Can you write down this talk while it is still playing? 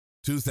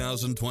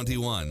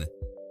2021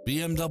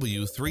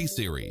 BMW 3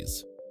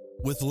 Series.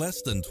 With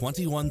less than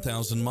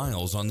 21,000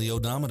 miles on the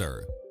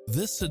odometer,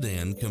 this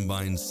sedan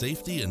combines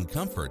safety and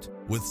comfort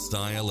with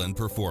style and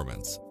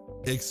performance.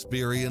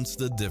 Experience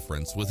the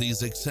difference with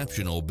these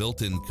exceptional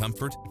built-in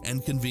comfort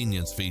and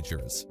convenience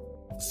features.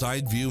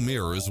 Side view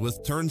mirrors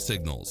with turn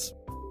signals,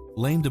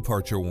 lane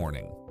departure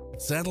warning,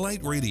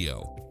 satellite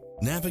radio,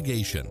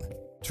 navigation,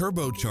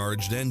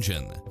 turbocharged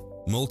engine,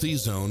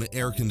 multi-zone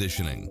air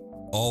conditioning,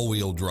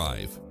 all-wheel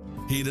drive,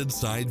 heated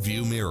side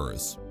view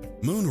mirrors,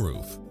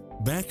 moonroof,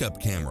 backup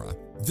camera.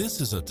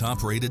 This is a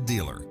top-rated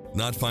dealer.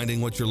 Not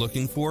finding what you're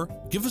looking for?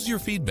 Give us your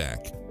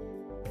feedback.